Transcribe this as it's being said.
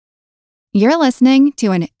You're listening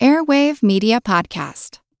to an Airwave Media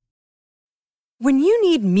Podcast. When you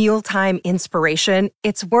need mealtime inspiration,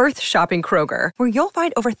 it's worth shopping Kroger, where you'll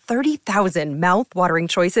find over 30,000 mouth-watering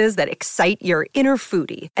choices that excite your inner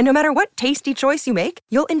foodie. And no matter what tasty choice you make,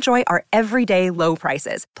 you'll enjoy our everyday low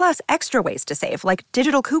prices, plus extra ways to save, like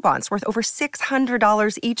digital coupons worth over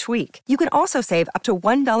 $600 each week. You can also save up to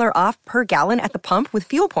 $1 off per gallon at the pump with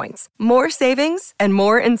fuel points. More savings and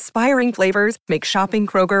more inspiring flavors make shopping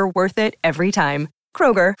Kroger worth it every time.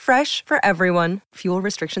 Kroger, fresh for everyone. Fuel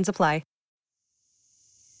restrictions apply.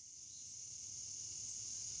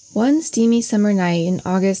 One steamy summer night in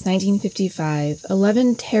August 1955,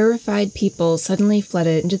 11 terrified people suddenly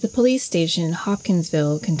flooded into the police station in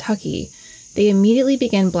Hopkinsville, Kentucky. They immediately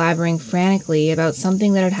began blabbering frantically about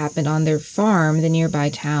something that had happened on their farm in the nearby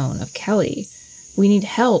town of Kelly. "We need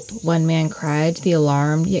help," one man cried to the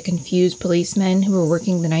alarmed yet confused policemen who were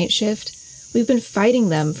working the night shift. "We've been fighting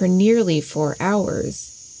them for nearly 4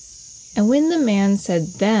 hours." And when the man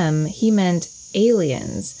said them, he meant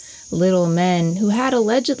aliens. Little men who had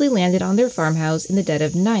allegedly landed on their farmhouse in the dead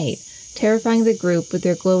of night, terrifying the group with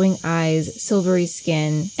their glowing eyes, silvery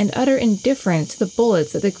skin, and utter indifference to the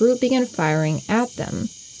bullets that the group began firing at them.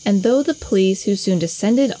 And though the police who soon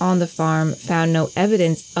descended on the farm found no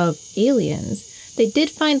evidence of aliens, they did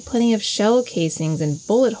find plenty of shell casings and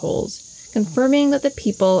bullet holes, confirming that the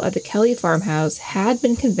people at the Kelly farmhouse had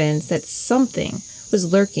been convinced that something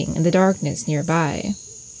was lurking in the darkness nearby.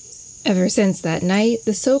 Ever since that night,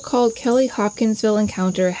 the so-called Kelly-Hopkinsville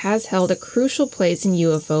encounter has held a crucial place in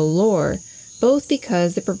UFO lore, both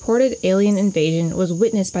because the purported alien invasion was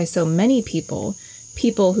witnessed by so many people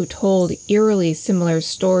who told eerily similar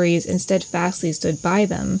stories and steadfastly stood by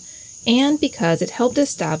them, and because it helped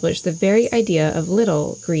establish the very idea of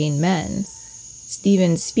little green men.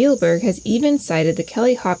 Steven Spielberg has even cited the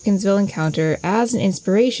Kelly-Hopkinsville encounter as an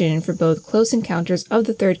inspiration for both Close Encounters of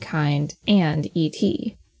the Third Kind and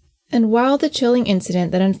E.T. And while the chilling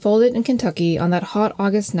incident that unfolded in Kentucky on that hot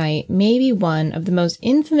August night may be one of the most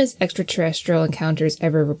infamous extraterrestrial encounters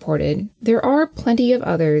ever reported, there are plenty of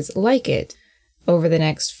others like it. Over the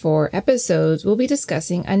next 4 episodes, we'll be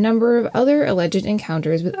discussing a number of other alleged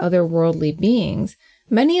encounters with otherworldly beings,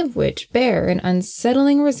 many of which bear an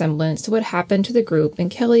unsettling resemblance to what happened to the group in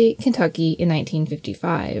Kelly, Kentucky in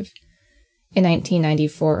 1955. In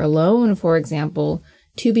 1994 alone, for example,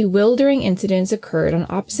 2 bewildering incidents occurred on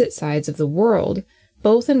opposite sides of the world,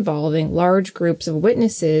 both involving large groups of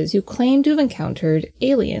witnesses who claimed to have encountered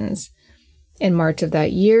aliens. In March of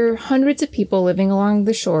that year, hundreds of people living along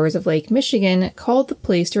the shores of Lake Michigan called the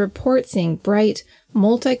police to report seeing bright,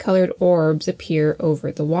 multicolored orbs appear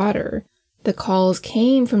over the water. The calls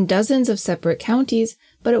came from dozens of separate counties,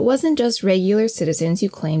 but it wasn't just regular citizens who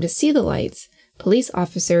claimed to see the lights. Police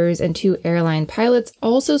officers and 2 airline pilots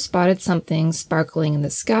also spotted something sparkling in the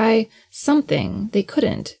sky, something they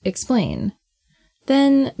couldn't explain.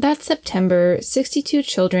 Then, that September, 62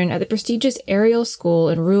 children at the prestigious aerial school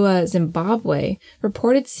in Rua, Zimbabwe,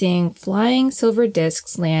 reported seeing flying silver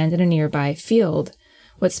discs land in a nearby field.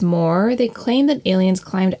 What's more, they claimed that aliens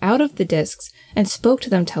climbed out of the discs and spoke to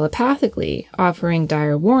them telepathically, offering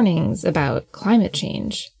dire warnings about climate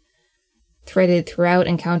change. Threaded throughout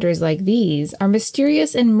encounters like these are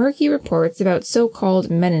mysterious and murky reports about so-called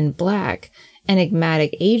men in black,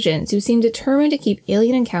 enigmatic agents who seem determined to keep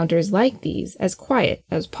alien encounters like these as quiet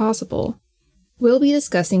as possible. We'll be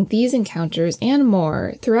discussing these encounters and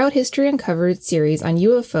more throughout History Uncovered series on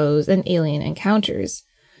UFOs and alien encounters.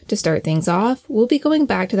 To start things off, we'll be going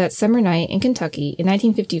back to that summer night in Kentucky in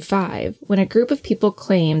 1955 when a group of people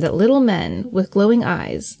claimed that little men with glowing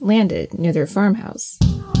eyes landed near their farmhouse.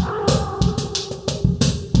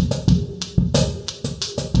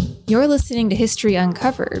 You're listening to History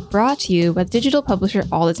Uncovered, brought to you by the digital publisher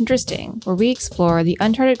All That's Interesting, where we explore the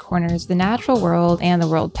uncharted corners of the natural world and the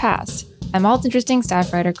world past. I'm All That's Interesting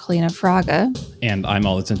staff writer Kalina Fraga. And I'm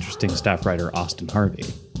All That's Interesting staff writer Austin Harvey.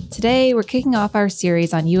 Today, we're kicking off our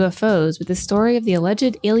series on UFOs with the story of the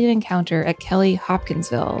alleged alien encounter at Kelly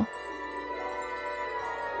Hopkinsville.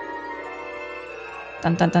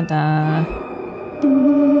 Dun dun dun dun.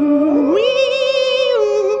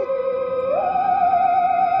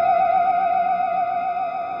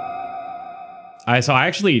 I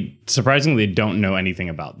actually surprisingly don't know anything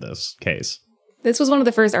about this case. This was one of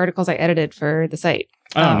the first articles I edited for the site.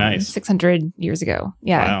 Oh, nice. 600 years ago.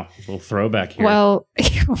 Yeah. Wow. A little throwback here. Well,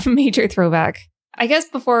 major throwback. I guess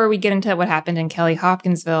before we get into what happened in Kelly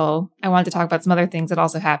Hopkinsville, I wanted to talk about some other things that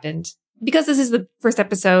also happened. Because this is the first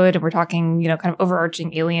episode and we're talking, kind of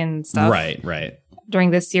overarching alien stuff. Right.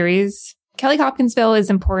 During this series. Kelly Hopkinsville is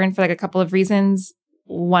important for a couple of reasons.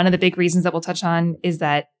 One of the big reasons that we'll touch on is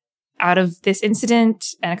that out of this incident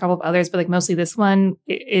and a couple of others, but like mostly this one,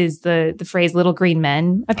 is the phrase "little green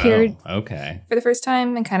men" appeared for the first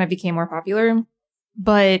time and kind of became more popular.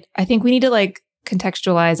 But I think we need to like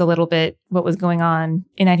contextualize a little bit what was going on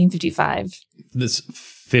in 1955. This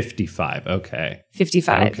 55, okay.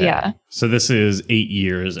 55, okay. Yeah. So this is 8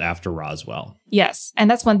 years after Roswell. Yes, and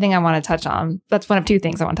that's one thing I want to touch on. That's one of two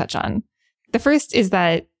things I want to touch on. The first is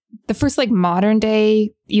that the first like modern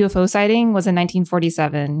day UFO sighting was in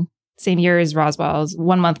 1947, same year as Roswell's,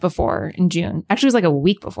 1 month before in June. Actually, it was like a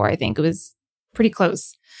week before, I think. It was pretty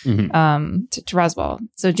close to Roswell.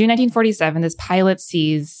 So June 1947, this pilot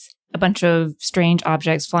sees a bunch of strange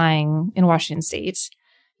objects flying in Washington state.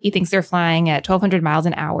 He thinks they're flying at 1,200 miles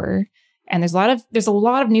an hour. And there's a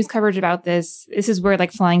lot of news coverage about this. This is where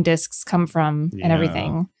like flying discs come from and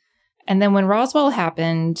everything. And then when Roswell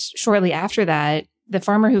happened, shortly after that, the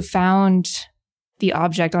farmer who found the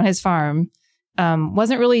object on his farm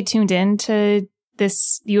wasn't really tuned in to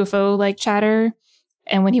this UFO like chatter.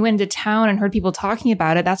 And when he went into town and heard people talking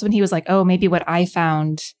about it, that's when he was like, oh, maybe what I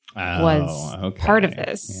found was part of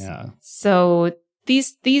this. Yeah. So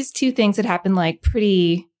these two things had happened like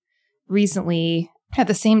pretty recently. At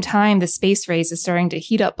the same time, the space race is starting to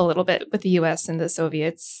heat up a little bit with the US and the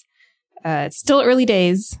Soviets. It's still early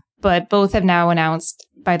days, but both have now announced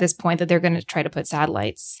by this point that they're going to try to put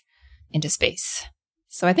satellites into space.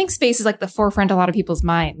 So I think space is like the forefront of a lot of people's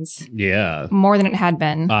minds. Yeah. More than it had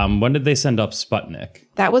been. When did they send up Sputnik?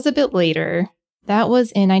 That was a bit later. That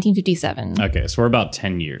was in 1957. Okay, so we're about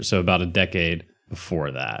 10 years. So about a decade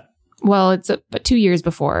before that. Well, it's but 2 years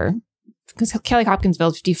before. Because Kelly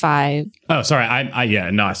Hopkinsville, 55. Oh, sorry. I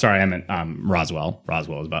meant Roswell.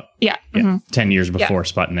 Roswell was about 10 years before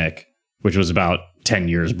Sputnik, which was about 10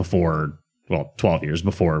 years before, 12 years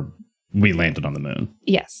before we landed on the moon.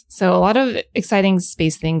 Yes. So a lot of exciting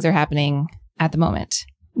space things are happening at the moment,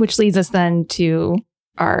 which leads us then to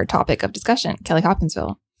our topic of discussion, Kelly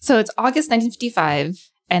Hopkinsville. So it's August 1955,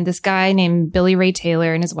 and this guy named Billy Ray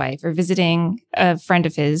Taylor and his wife are visiting a friend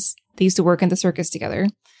of his. They used to work in the circus together,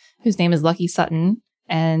 whose name is Lucky Sutton.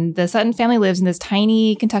 And the Sutton family lives in this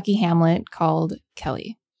tiny Kentucky hamlet called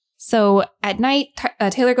Kelly. So at night,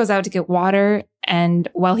 Taylor goes out to get water. And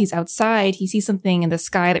while he's outside, he sees something in the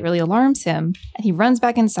sky that really alarms him. And he runs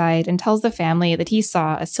back inside and tells the family that he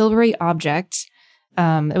saw a silvery object.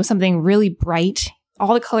 It was something really bright,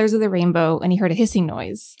 all the colors of the rainbow. And he heard a hissing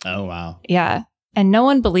noise. Oh, wow. Yeah. And no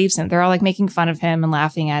one believes him. They're all like making fun of him and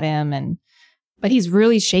laughing at him. But he's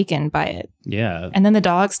really shaken by it. Yeah. And then the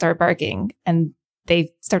dogs start barking and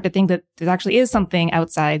they start to think that there actually is something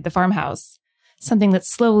outside the farmhouse, something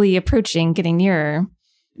that's slowly approaching, getting nearer.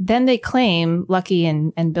 Then they claim, Lucky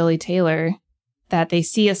and Billy Taylor, that they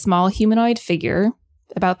see a small humanoid figure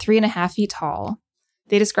about 3.5 feet tall.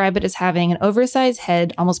 They describe it as having an oversized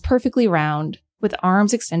head, almost perfectly round, with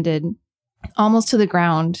arms extended almost to the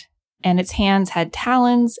ground. And its hands had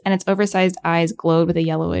talons and its oversized eyes glowed with a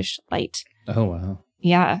yellowish light. Oh, wow.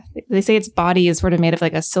 Yeah. They say its body is sort of made of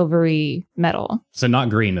like a silvery metal. So not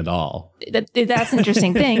green at all. That's an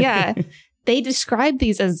interesting thing. Yeah. They describe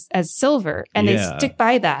these as silver and they stick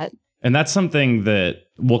by that. And that's something that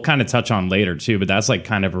we'll kind of touch on later too, but that's like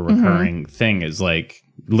kind of a recurring thing is like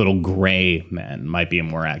little gray men might be a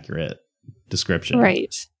more accurate description.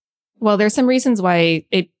 Right. Well, there's some reasons why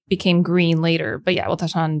it became green later, but yeah, we'll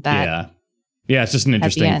touch on that. Yeah. Yeah, it's just an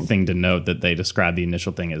interesting thing to note that they describe the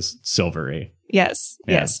initial thing as silvery. Yes,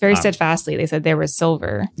 yes, very steadfastly. They said they were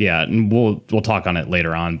silver. Yeah, and we'll talk on it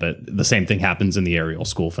later on, but the same thing happens in the aerial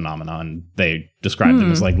school phenomenon. They describe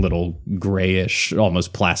them as like little grayish,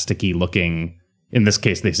 almost plasticky looking. In this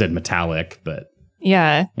case, they said metallic, but...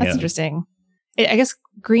 Yeah, that's interesting. I guess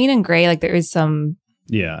green and gray, like there is some...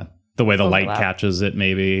 Yeah, the way the light catches it,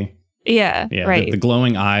 maybe. Yeah, right. The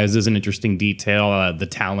glowing eyes is an interesting detail. The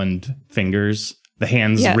taloned fingers, the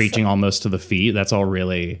hands reaching almost to the feet. That's all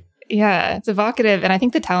really... Yeah, it's evocative. And I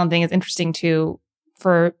think the talon thing is interesting too.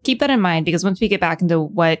 Keep that in mind, because once we get back into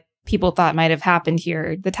what people thought might have happened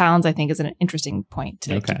here, the talons, I think, is an interesting point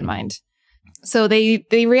to keep in mind. So they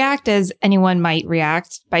react as anyone might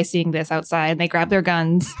react by seeing this outside. They grab their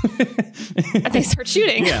guns and they start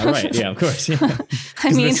shooting. Yeah, right. Yeah, of course. Yeah.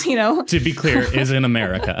 I mean, to be clear, is in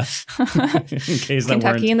America. In case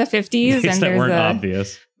Kentucky in the 50s, and there's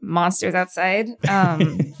obvious monsters outside.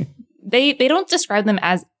 They don't describe them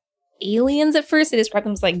as aliens at first. They describe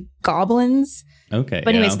them as like goblins. Okay.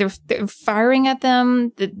 But anyways, they're firing at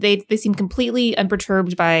them. They seem completely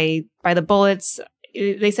unperturbed by the bullets.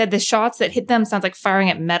 They said the shots that hit them sounds like firing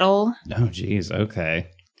at metal. Oh, geez. Okay.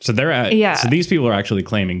 So they're so these people are actually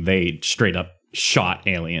claiming they straight up shot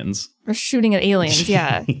aliens. We're shooting at aliens,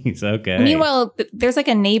 yeah. He's okay. Meanwhile, there's like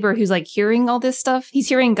a neighbor who's like hearing all this stuff. He's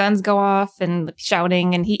hearing guns go off and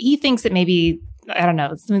shouting, and he thinks that maybe, I don't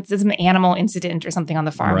know, it's an animal incident or something on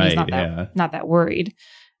the farm. Right, He's not that worried.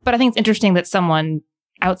 But I think it's interesting that someone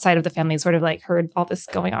outside of the family sort of like heard all this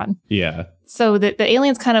going on. Yeah. So the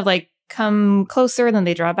aliens kind of like come closer, and then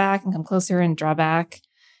they draw back and come closer and draw back.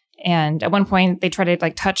 And at one point they try to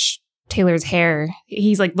like touch Taylor's hair.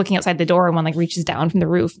 He's like looking outside the door, and one like reaches down from the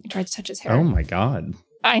roof and tries to touch his hair. Oh my God.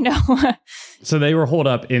 I know. So they were holed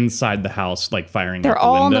up inside the house, like firing They're out the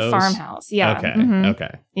all in windows? the farmhouse. Yeah. Okay. Mhm.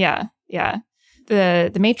 Okay. Yeah. Yeah.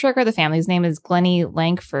 The matriarch of the family's name is Glennie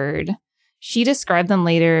Langford. She described them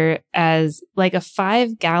later as like a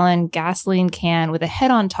 5-gallon gasoline can with a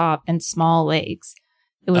head on top and small legs.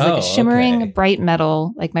 It was like a shimmering, bright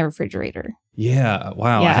metal, like my refrigerator. Yeah.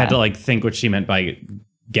 Wow. Yeah. I had to like think what she meant by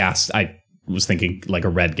gas. I was thinking like a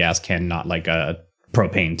red gas can, not like a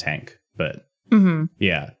propane tank. But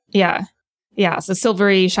yeah. Yeah. Yeah. So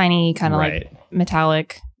silvery, shiny, kind of like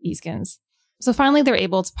metallic e-skins. So finally they're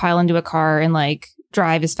able to pile into a car and like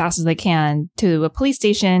drive as fast as they can to a police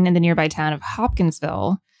station in the nearby town of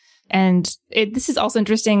Hopkinsville. And this is also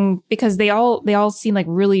interesting because they all seem like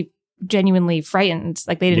really genuinely frightened.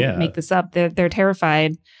 Like they didn't make this up. They're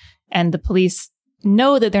terrified. And the police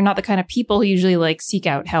know that they're not the kind of people who usually like seek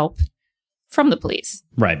out help from the police.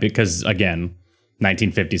 Right. Because again,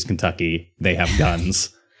 1950s Kentucky, they have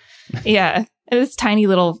guns. Yeah. This tiny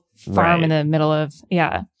little farm in the middle of,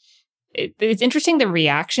 It's interesting the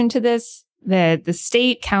reaction to this. The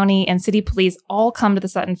state, county, and city police all come to the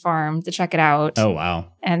Sutton farm to check it out. Oh,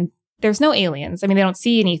 wow. And there's no aliens. I mean, they don't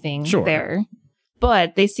see anything there.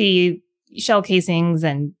 But they see shell casings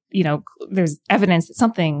and, you know, there's evidence that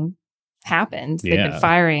something happened. They've been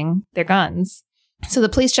firing their guns. So the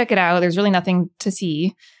police check it out. There's really nothing to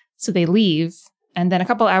see. So they leave. And then a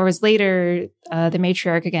couple hours later, the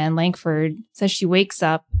matriarch again, Langford, says she wakes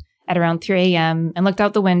up at around 3 a.m. and looked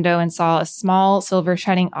out the window and saw a small silver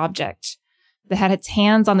shining object that had its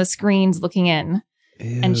hands on the screens looking in.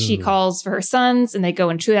 Ew. And she calls for her sons and they go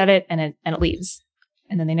and shoot at it and it leaves.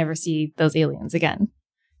 And then they never see those aliens again.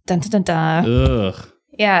 Dun dun dun dun. Ugh.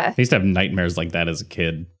 Yeah. I used to have nightmares like that as a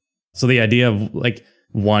kid. So the idea of like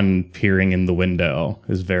one peering in the window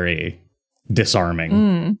is very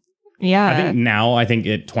disarming. Yeah. I think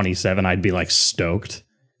at 27, I'd be like stoked.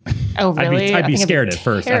 Oh, really? I'd be scared at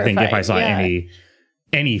first. Terrified. I think if I saw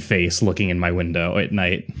any face looking in my window at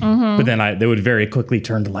night, but then they would very quickly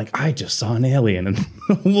turn to like, I just saw an alien, and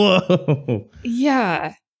whoa.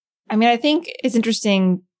 Yeah, I mean, I think it's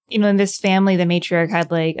interesting. You know, in this family, the matriarch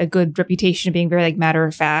had like a good reputation of being very like matter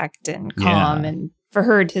of fact and calm, and for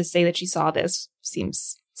her to say that she saw this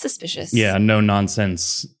seems suspicious. Yeah, no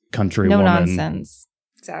nonsense country woman. No nonsense,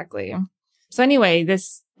 exactly. So anyway,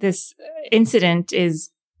 this incident is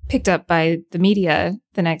picked up by the media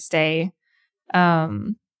the next day.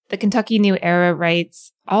 The Kentucky New Era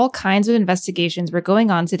writes, all kinds of investigations were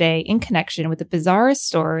going on today in connection with the bizarre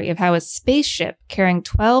story of how a spaceship carrying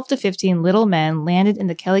 12 to 15 little men landed in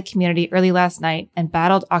the Kelly community early last night and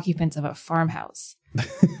battled occupants of a farmhouse.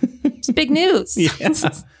 It's big news.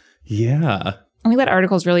 Yeah. I think that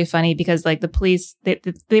article is really funny because like the police,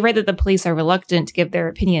 they write that the police are reluctant to give their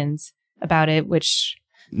opinions about it, which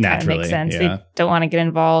naturally makes sense. They don't want to get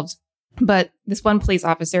involved. But this one police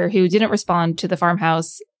officer who didn't respond to the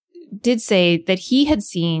farmhouse did say that he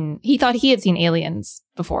thought he had seen aliens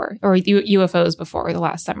before, or UFOs before the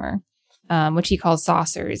last summer, which he calls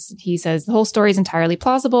saucers. He says the whole story is entirely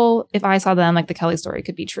plausible. If I saw them, like the Kelly story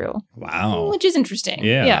could be true. Wow. Which is interesting.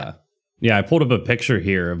 Yeah. Yeah, I pulled up a picture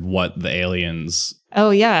here of what the aliens,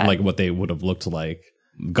 like what they would have looked like.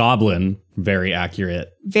 Goblin, very accurate.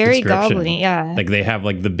 Very goblin-y, yeah. Like they have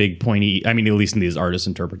like the big pointy, I mean, at least in these artist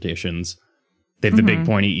interpretations, they have the big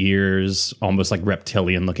pointy ears, almost like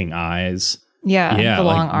reptilian looking eyes. Yeah, the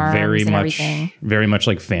long arms very and much, everything. Very much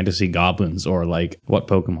like fantasy goblins, or like, what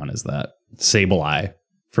Pokemon is that? Sableye,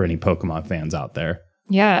 for any Pokemon fans out there.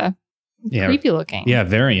 Yeah. Creepy looking. Yeah,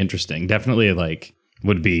 very interesting. Definitely like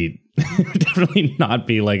would be, definitely not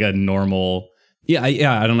be like a normal... Yeah,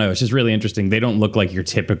 I don't know. It's just really interesting. They don't look like your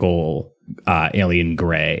typical alien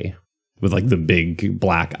gray with like the big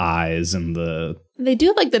black eyes and the... They do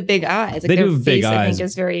have like the big eyes. Like they their do have face, big eyes. I think,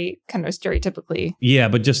 is very kind of stereotypically. Yeah,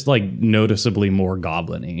 but just like noticeably more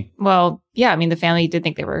goblin-y. Well, yeah, I mean, the family did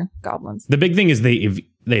think they were goblins. The big thing is they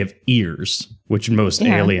have ears, which most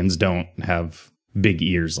aliens don't have big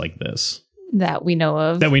ears like this. That we know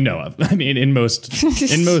of. I mean, in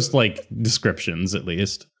most like descriptions, at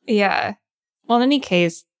least. Yeah. Well, in any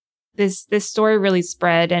case, this story really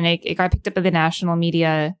spread and it got picked up by the national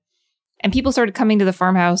media. And people started coming to the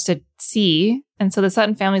farmhouse to see. And so the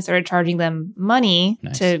Sutton family started charging them money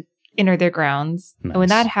to enter their grounds. Nice. And when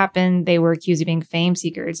that happened, they were accused of being fame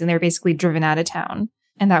seekers and they were basically driven out of town.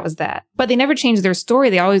 And that was that. But they never changed their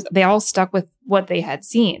story. They all stuck with what they had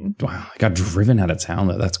seen. Wow, I got driven out of town.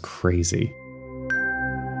 That's crazy.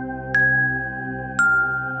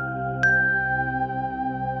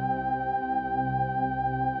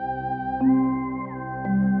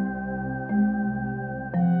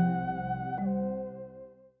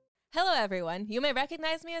 Hello, everyone. You may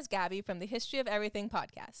recognize me as Gabby from the History of Everything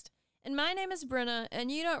podcast. And my name is Brenna,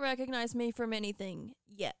 and you don't recognize me from anything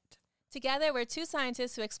yet. Together, we're two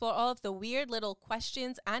scientists who explore all of the weird little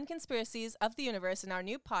questions and conspiracies of the universe in our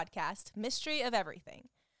new podcast, Mystery of Everything.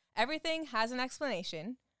 Everything has an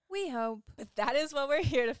explanation. We hope. That is what we're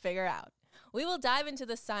here to figure out. We will dive into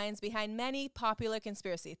the science behind many popular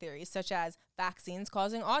conspiracy theories, such as vaccines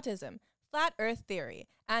causing autism, flat Earth theory,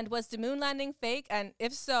 and was the moon landing fake? And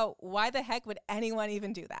if so, why the heck would anyone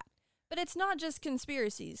even do that? But it's not just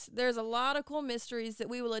conspiracies. There's a lot of cool mysteries that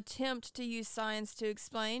we will attempt to use science to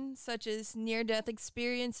explain, such as near-death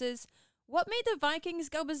experiences, what made the Vikings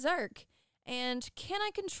go berserk, and can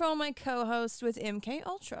I control my co-host with MK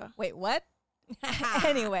Ultra? Wait, what?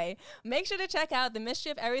 Anyway, make sure to check out the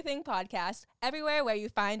Mystery of Everything podcast everywhere where you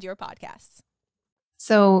find your podcasts.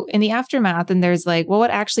 So in the aftermath, and there's like, well,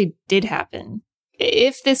 what actually did happen?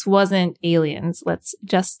 If this wasn't aliens, let's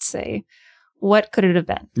just say, what could it have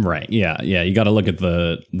been? Right. Yeah. Yeah. You got to look at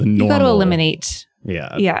the normal. You got to eliminate.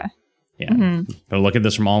 Yeah. Yeah. Yeah. Mm-hmm. Got to look at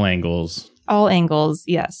this from all angles. All angles.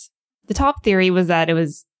 Yes. The top theory was that it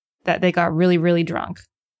was that they got really, really drunk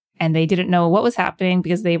and they didn't know what was happening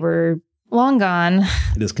because they were long gone.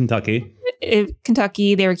 It is Kentucky.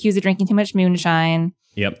 Kentucky. They were accused of drinking too much moonshine.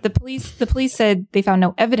 Yep. The police said they found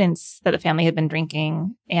no evidence that the family had been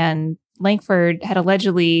drinking, and Langford had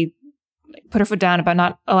allegedly put her foot down about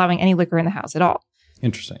not allowing any liquor in the house at all.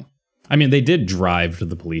 Interesting. I mean, they did drive to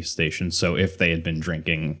the police station, so if they had been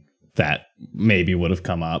drinking, that maybe would have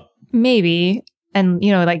come up. Maybe. And,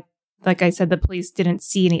 you know, like I said, the police didn't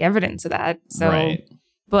see any evidence of that. So, right.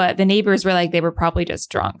 But the neighbors were like, they were probably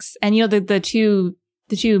just drunks. And, you know, the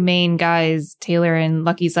two main guys, Taylor and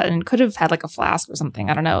Lucky Sutton, could have had like a flask or something.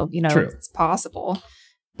 I don't know. You know, True. It's possible.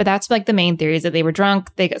 But that's like the main theory, is that they were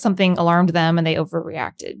drunk, they got something alarmed them, and they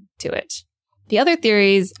overreacted to it. The other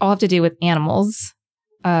theories all have to do with animals.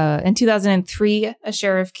 In 2003, a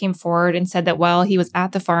sheriff came forward and said that while he was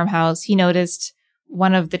at the farmhouse, he noticed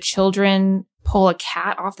one of the children pull a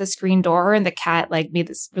cat off the screen door, and the cat like made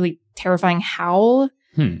this really terrifying howl.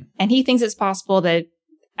 And he thinks it's possible that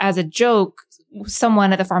as a joke,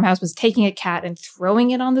 someone at the farmhouse was taking a cat and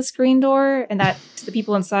throwing it on the screen door, and that to the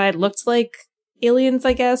people inside looked like aliens,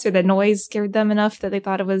 I guess, or the noise scared them enough that they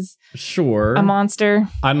thought it was a monster.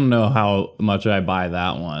 I don't know how much I buy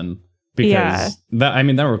that one, because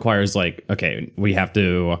that requires like, okay, we have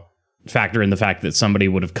to factor in the fact that somebody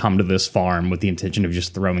would have come to this farm with the intention of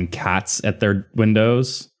just throwing cats at their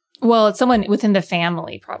windows. Well, it's someone within the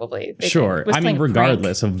family, probably. Sure. I mean,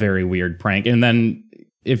 regardless, a very weird prank. And then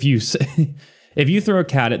if you throw a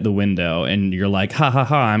cat at the window and you're like, ha ha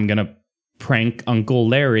ha, I'm going to prank Uncle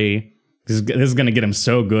Larry, this is going to get him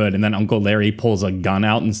so good. And then Uncle Larry pulls a gun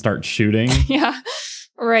out and starts shooting. Yeah.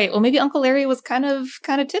 Right. Well, maybe Uncle Larry was kind of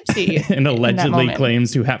tipsy. And allegedly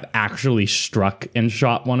claims to have actually struck and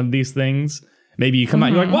shot one of these things. Maybe you come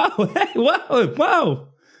out and you're like, whoa, hey, whoa.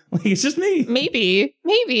 Like, it's just me. Maybe.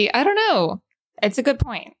 I don't know. It's a good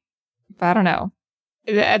point. But I don't know.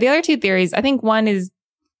 The other two theories, I think one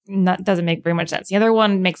doesn't make very much sense. The other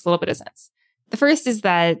one makes a little bit of sense. The first is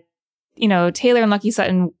that, you know, Taylor and Lucky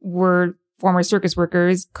Sutton were former circus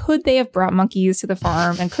workers. Could they have brought monkeys to the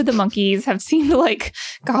farm? And could the monkeys have seemed like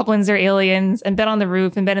goblins or aliens and been on the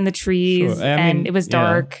roof and been in the trees? Sure. I mean, it was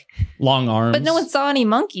dark. Yeah. Long arms. But no one saw any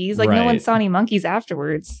monkeys. Like, no one saw any monkeys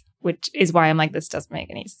afterwards, which is why I'm like, this doesn't make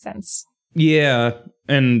any sense. Yeah.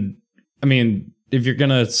 And I mean, if you're going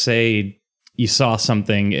to say you saw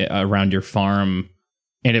something around your farm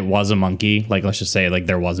and it was a monkey, like, let's just say like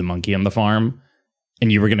there was a monkey on the farm,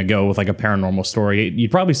 and you were going to go with like a paranormal story, you'd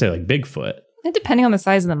probably say like Bigfoot. Depending on the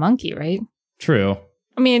size of the monkey, right? True.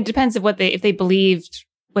 I mean, it depends if they believed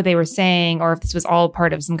what they were saying, or if this was all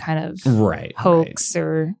part of some kind of hoax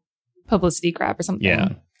or publicity crap or something.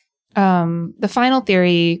 Yeah. The final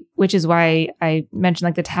theory, which is why I mentioned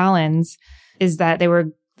like the talons, is that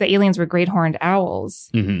the aliens were great horned owls,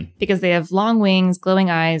 because they have long wings, glowing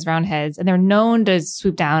eyes, round heads, and they're known to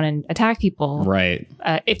swoop down and attack people, right?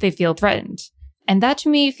 If they feel threatened. And that to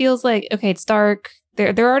me feels like, okay, it's dark.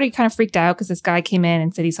 they're already kind of freaked out because this guy came in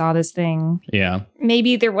and said he saw this thing. Yeah.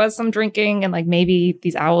 Maybe there was some drinking and like maybe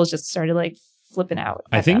these owls just started like flipping out.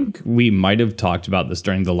 I think we might have talked about this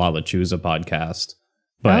during the La Lechuza podcast.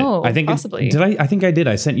 But I think possibly. I think I did.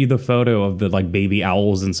 I sent you the photo of the like baby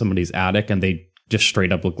owls in somebody's attic and they just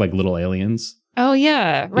straight up look like little aliens. Oh,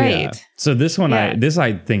 yeah. Right. Yeah. So this one, I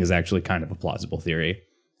think is actually kind of a plausible theory.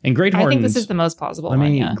 And great horns. I think this is the most plausible one. I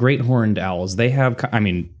mean, great horned owls, they have,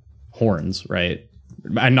 horns, right?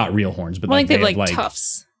 And not real horns, but they have like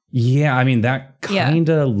tufts. Yeah. I mean, that kind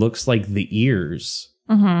of looks like the ears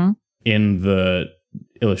in the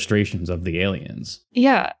illustrations of the aliens.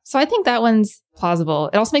 Yeah. So I think that one's plausible.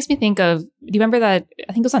 It also makes me think of, do you remember that,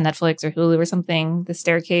 I think it was on Netflix or Hulu or something, the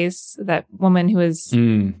staircase, that woman who was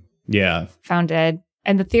found dead.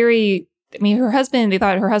 And the theory, I mean, they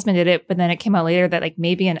thought her husband did it, but then it came out later that like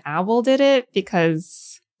maybe an owl did it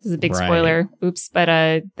because, this is a big spoiler, oops, but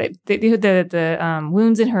the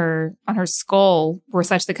wounds on her skull were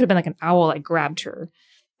such that could have been like an owl like grabbed her.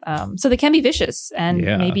 So they can be vicious, and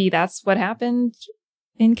maybe that's what happened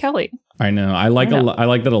in Kelly. I know. I like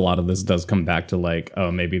that a lot of this does come back to like, oh,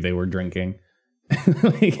 maybe they were drinking.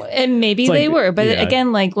 And maybe they were. But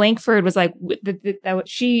again, like Langford was like,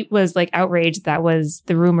 she was like outraged that was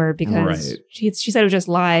the rumor because she said it was just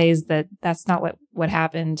lies, that's not what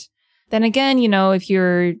happened. Then again, if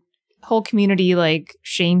your whole community like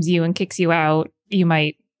shames you and kicks you out, you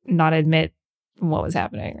might not admit what was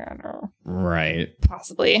happening. I don't know. Right.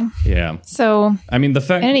 Possibly. Yeah. So, I mean, the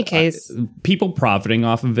fact, in any case, people profiting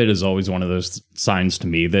off of it is always one of those signs to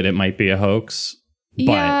me that it might be a hoax.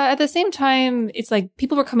 Yeah. At the same time, it's like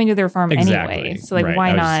people were coming to their farm anyway. So, like,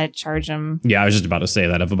 why not charge them? Yeah, I was just about to say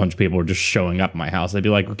that if a bunch of people were just showing up at my house, I'd be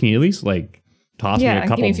like, well, can you at least like toss me a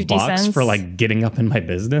couple of bucks for like getting up in my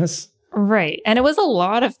business? Right. And it was a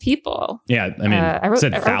lot of people. Yeah. I mean, I wrote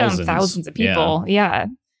down thousands of people. Yeah.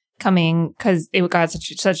 Coming because it got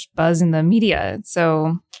such buzz in the media.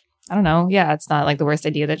 So I don't know. Yeah, it's not like the worst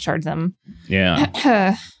idea to charge them.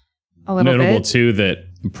 Yeah. A little Notable bit. too that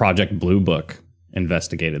Project Blue Book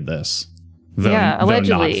investigated this. Though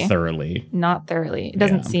allegedly. Not thoroughly. It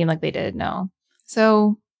doesn't seem like they did, no.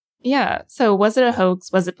 So, yeah. So was it a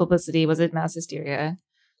hoax? Was it publicity? Was it mass hysteria?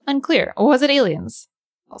 Unclear. Or was it aliens?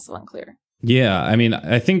 Also unclear. Yeah, I mean,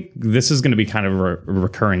 I think this is going to be kind of a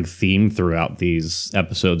recurring theme throughout these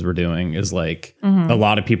episodes we're doing is like a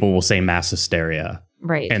lot of people will say mass hysteria.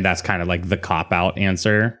 Right. And that's kind of like the cop-out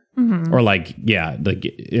answer. Or like, like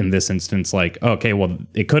in this instance, like, okay, well,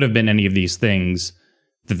 it could have been any of these things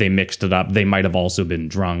that they mixed it up. They might have also been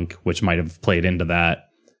drunk, which might have played into that.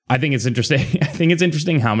 I think it's interesting. I think it's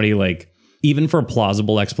interesting how many like, even for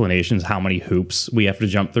plausible explanations, how many hoops we have to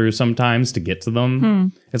jump through sometimes to get to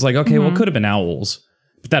them. It's like, okay, well, it could have been owls,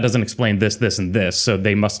 but that doesn't explain this, this, and this. So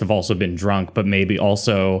they must have also been drunk, but maybe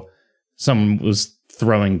also someone was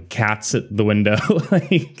throwing cats at the window.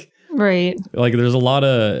 Right. Like there's a lot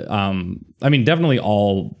of, I mean, definitely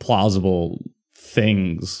all plausible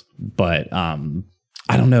things, but I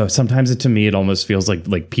don't know. Sometimes to me, it almost feels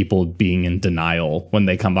like people being in denial when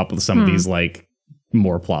they come up with some of these like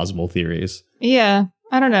more plausible theories. Yeah,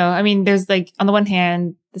 I don't know. I mean, there's like, on the one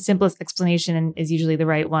hand, the simplest explanation is usually the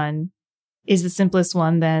right one. Is the simplest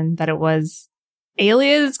one then that it was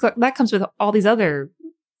aliens? That comes with all these other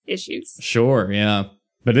issues. Sure, yeah.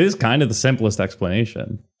 But it is kind of the simplest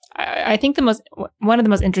explanation. I think one of the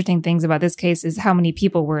most interesting things about this case is how many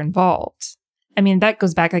people were involved. I mean, that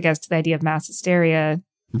goes back, I guess, to the idea of mass hysteria,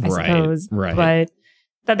 I suppose. Right. But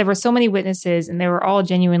that there were so many witnesses and they were all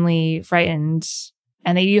genuinely frightened.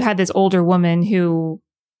 And that you had this older woman who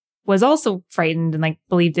was also frightened and like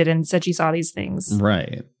believed it and said she saw these things.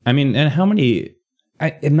 Right. I mean, and how many...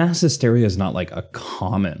 mass hysteria is not like a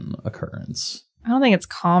common occurrence. I don't think it's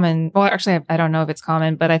common. Well, actually, I don't know if it's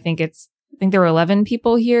common, but I think there were 11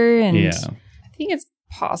 people here. And I think it's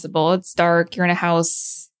possible. It's dark. You're in a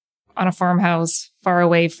house, on a farmhouse, far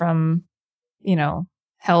away from,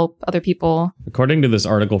 help, other people. According to this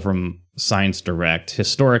article from Science Direct,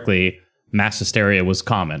 historically... mass hysteria was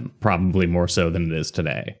common, probably more so than it is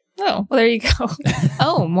today. Oh, well, there you go.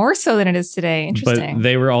 Oh, more so than it is today. Interesting. But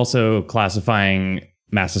they were also classifying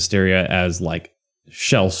mass hysteria as like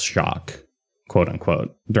shell shock, quote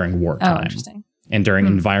unquote, during wartime. Oh, interesting. And during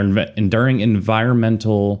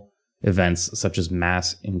environmental events such as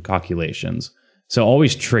mass inoculations. So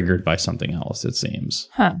always triggered by something else, it seems.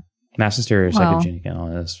 Huh. Mass hysteria, psychogenic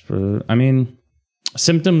illness.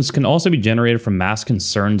 Symptoms can also be generated from mass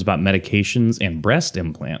concerns about medications and breast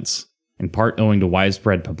implants. in part owing to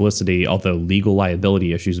widespread publicity, although legal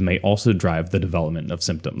liability issues may also drive the development of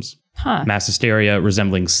symptoms. Mass hysteria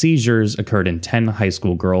resembling seizures occurred in 10 high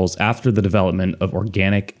school girls after the development of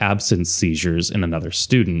organic absence seizures in another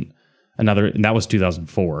student. And that was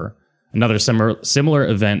 2004. Another similar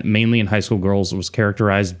event, mainly in high school girls, was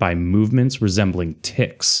characterized by movements resembling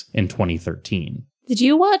tics in 2013. Did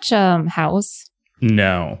you watch House?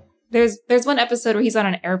 No. There's one episode where he's on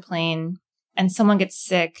an airplane and someone gets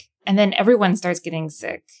sick, and then everyone starts getting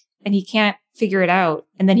sick, and he can't figure it out.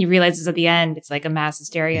 And then he realizes at the end it's like a mass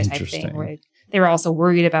hysteria type thing where they were also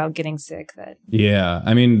worried about getting sick. Yeah,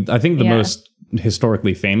 I mean, I think the most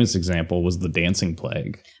historically famous example was the dancing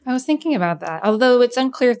plague. I was thinking about that, although it's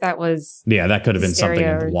unclear if that was that could have been something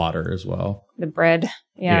in the water as well. The bread.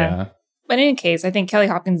 Yeah. But in any case, I think Kelly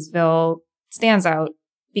Hopkinsville stands out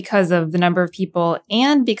because of the number of people,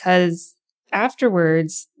 and because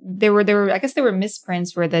afterwards there were I guess there were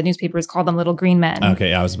misprints where the newspapers called them little green men.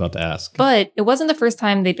 Okay, I was about to ask. But it wasn't the first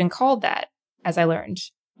time they'd been called that, as I learned.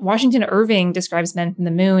 Washington Irving describes men from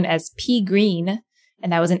the moon as pea green,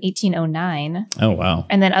 and that was in 1809. Oh, wow.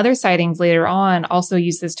 And then other sightings later on also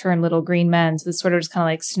used this term little green men. So this sort of just kind of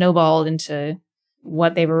like snowballed into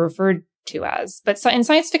what they were referred to as. But in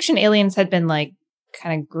science fiction, aliens had been like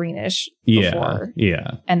kind of greenish before.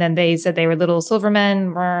 Yeah. And then they said they were little silver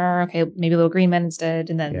men. Okay, maybe little green men instead.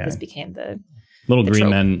 And then this became the little green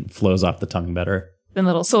men flows off the tongue better than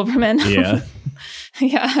little silver men. Yeah.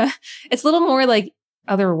 Yeah. It's a little more like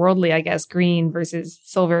otherworldly, I guess, green versus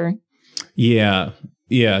silver. Yeah.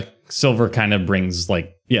 Yeah. Silver kind of brings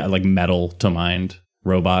like metal to mind.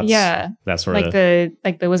 Robots. Yeah. That sort of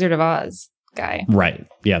like the Wizard of Oz guy. Right.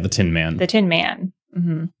 Yeah. The Tin Man. The Tin Man.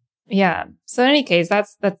 Mm-hmm. Yeah. So in any case,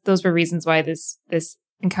 those were reasons why this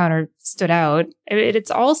encounter stood out.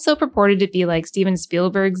 It's also purported to be like Steven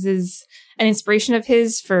Spielberg's is an inspiration of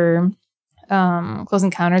his for Close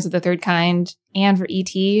Encounters of the Third Kind and for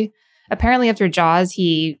E.T. Apparently after Jaws,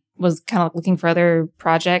 he was kind of looking for other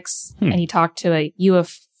projects and he talked to a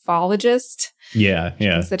ufologist. Yeah.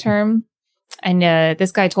 Yeah. That's the term. And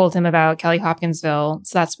this guy told him about Kelly Hopkinsville.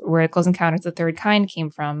 So that's where Close Encounters of the Third Kind came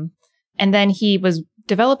from. And then he was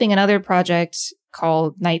developing another project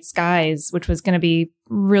called Night Skies, which was going to be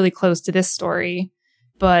really close to this story,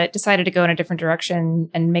 but decided to go in a different direction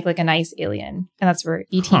and make like a nice alien. And that's where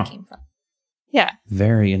E.T. came from. Yeah.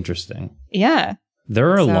 Very interesting. Yeah.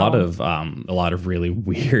 There are a lot of really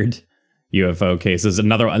weird UFO cases.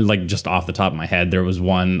 Another, like just off the top of my head, there was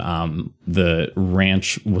one, the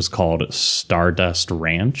ranch was called Stardust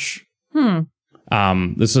Ranch.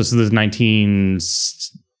 This was the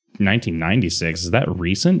 1996. Is that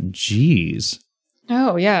recent? Jeez.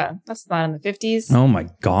 Oh, yeah. That's not in the 50s. Oh, my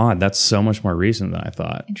God. That's so much more recent than I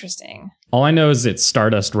thought. Interesting. All I know is it's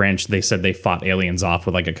Stardust Ranch. They said they fought aliens off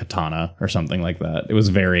with like a katana or something like that. It was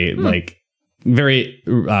very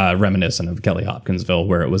reminiscent of Kelly Hopkinsville,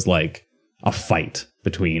 where it was like a fight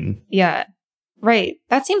between. Yeah. Right.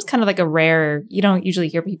 That seems kind of like a rare, you don't usually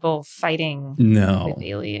hear people fighting with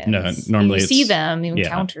aliens. No, normally you see them in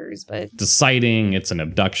encounters, but it's a sighting, it's an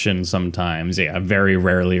abduction sometimes. Yeah, very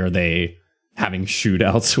rarely are they having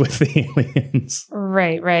shootouts with the aliens.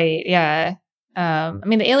 Right. Yeah. I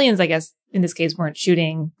mean, the aliens, I guess, in this case, weren't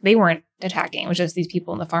shooting. They weren't attacking. It was just these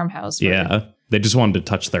people in the farmhouse. Yeah. They just wanted to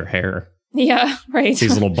touch their hair. Yeah, right.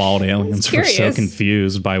 These little bald aliens were so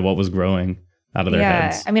confused by what was growing out of their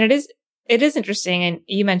heads. I mean, it is interesting. And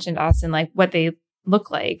you mentioned, Austin, like what they look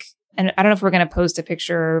like. And I don't know if we're going to post a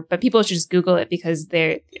picture, but people should just Google it because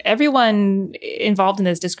everyone involved in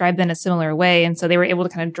this described them in a similar way. And so they were able to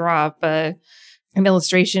kind of draw up an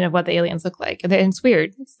illustration of what the aliens look like. And it's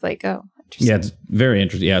weird. It's like, oh, interesting. Yeah, it's very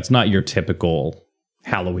interesting. Yeah, it's not your typical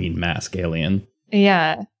Halloween mask alien.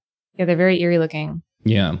 Yeah. Yeah, they're very eerie looking.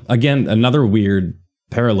 Yeah. Again, another weird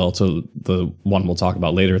parallel to the one we'll talk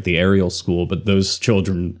about later at the Ariel school, but those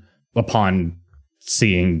children, upon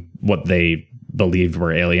seeing what they believed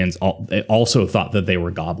were aliens, also thought that they were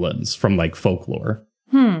goblins from like folklore.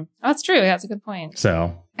 That's true. That's a good point.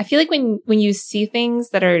 So I feel like when you see things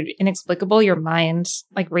that are inexplicable, your mind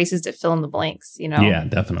like races to fill in the blanks, you know? Yeah,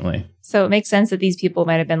 definitely. So it makes sense that these people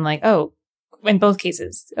might have been like, oh, in both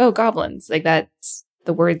cases, oh, goblins. Like that's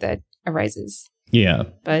the word that arises. Yeah.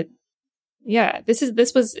 But yeah,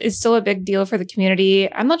 is still a big deal for the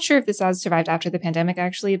community. I'm not sure if this has survived after the pandemic,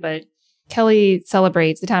 actually, but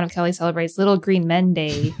the town of Kelly celebrates Little Green Men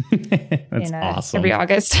Day. That's awesome. Every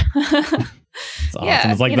August. It's awesome.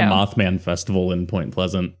 Yeah, it's like the Mothman Festival in Point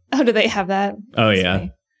Pleasant. Oh, do they have that? Oh, yeah.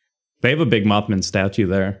 Funny. They have a big Mothman statue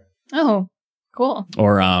there. Oh, cool.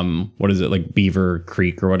 Or what is it, like Beaver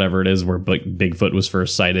Creek or whatever it is, where Bigfoot was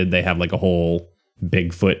first sighted. They have like a whole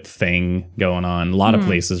Bigfoot thing going on. A lot of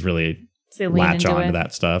places really latch on to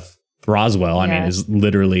that stuff. Roswell, I mean, is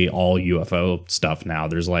literally all UFO stuff now.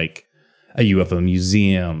 There's like a UFO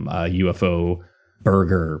museum, a UFO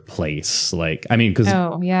burger place. Like, I mean, because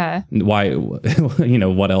why, you know,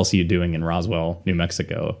 what else are you doing in Roswell, New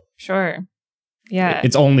Mexico? Sure. Yeah.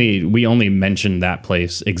 We only mentioned that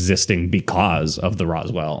place existing because of the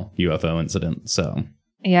Roswell UFO incident. So,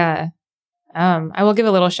 yeah. I will give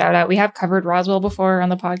a little shout out. We have covered Roswell before on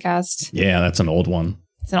the podcast. Yeah, that's an old one.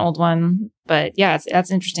 It's an old one, but yeah,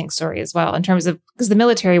 that's an interesting story as well in terms of, because the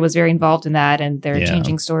military was very involved in that, and they're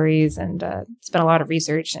changing stories, and it's been a lot of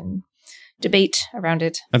research and debate around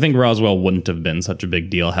it. I think Roswell wouldn't have been such a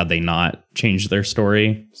big deal had they not changed their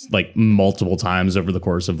story like multiple times over the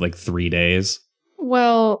course of like 3 days.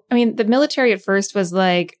 Well, I mean, the military at first was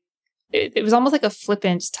like, it was almost like a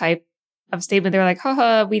flippant type of statement. They were like,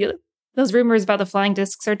 haha, those rumors about the flying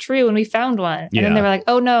discs are true, and we found one. And then they were like,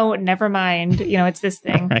 oh no, never mind. You know, it's this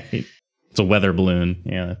thing. Right. It's a weather balloon.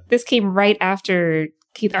 Yeah. This came right after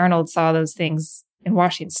Keith Arnold saw those things in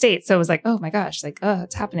Washington State. So it was like, oh my gosh, like, oh,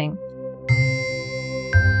 it's happening.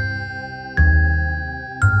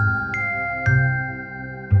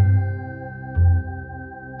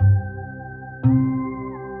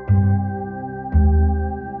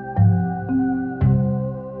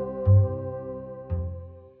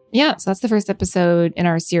 Yeah, so that's the first episode in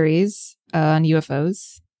our series on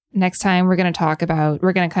UFOs. Next time, we're going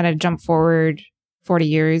to kind of jump forward 40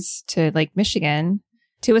 years to Lake Michigan,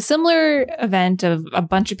 to a similar event of a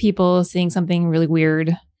bunch of people seeing something really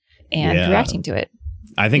weird and reacting to it.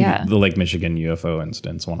 I think the Lake Michigan UFO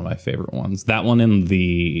incident's one of my favorite ones. That one and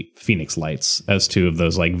the Phoenix Lights as two of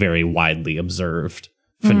those like very widely observed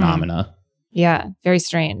phenomena. Yeah, very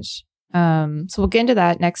strange. So we'll get into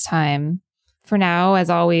that next time. For now,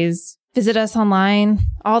 as always, visit us online,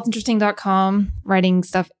 allit'sinteresting.com, writing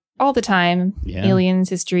stuff all the time. Yeah. Aliens,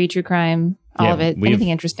 history, true crime, all of it. Anything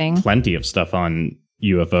interesting. Plenty of stuff on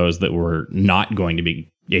UFOs that we're not going to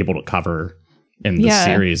be able to cover in this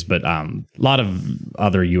series, but a lot of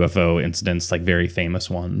other UFO incidents, like very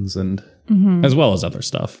famous ones, and as well as other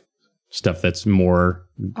stuff that's more...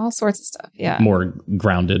 all sorts of stuff, more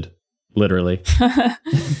grounded, literally.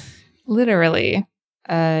 Literally.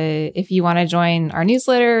 If you want to join our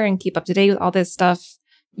newsletter and keep up to date with all this stuff,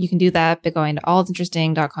 you can do that by going to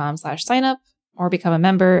allit'sinteresting.com/signup or become a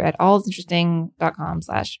member at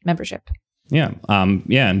allit'sinteresting.com/membership. Yeah.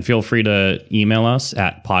 And feel free to email us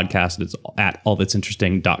at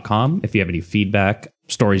podcast@allthat'sinteresting.com if you have any feedback,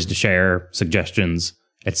 stories to share, suggestions,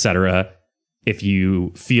 etc. If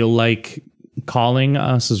you feel like calling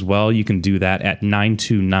us as well, you can do that at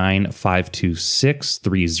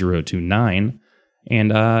 929-526-3029.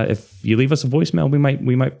 And if you leave us a voicemail, we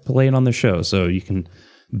might play it on the show, so you can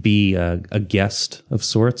be a guest of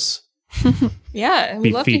sorts. Yeah,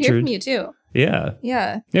 we'd love to hear from you too. Yeah.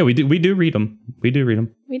 We do read them.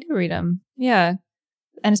 Yeah,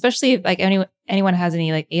 and especially if like anyone has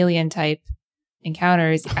any like alien type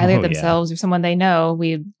encounters, either themselves or someone they know,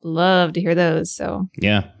 we'd love to hear those. So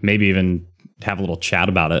yeah, maybe even have a little chat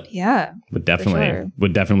about it. Yeah, would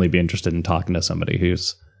definitely be interested in talking to somebody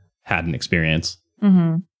who's had an experience.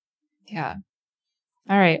 Yeah.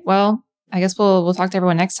 All right. Well, I guess we'll talk to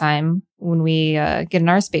everyone next time when we get in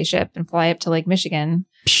our spaceship and fly up to Lake Michigan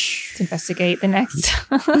to investigate the next.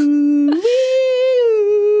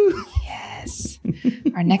 Yes.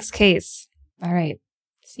 Our next case. All right.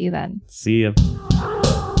 See you then. See ya.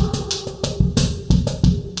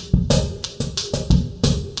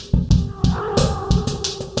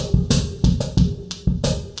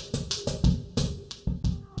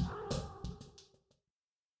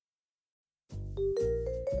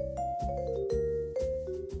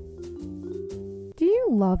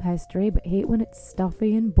 Love history but hate when it's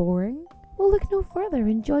stuffy and boring? Well, look no further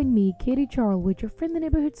and join me, Katie Charlwood, your friendly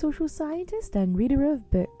neighbourhood social scientist and reader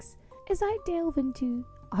of books, as I delve into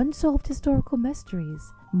unsolved historical mysteries,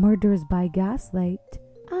 murders by gaslight,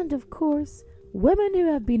 and of course, women who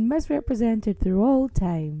have been misrepresented through all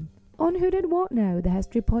time. On Who Did What Now, the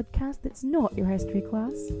history podcast that's not your history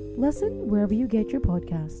class. Listen wherever you get your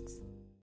podcasts.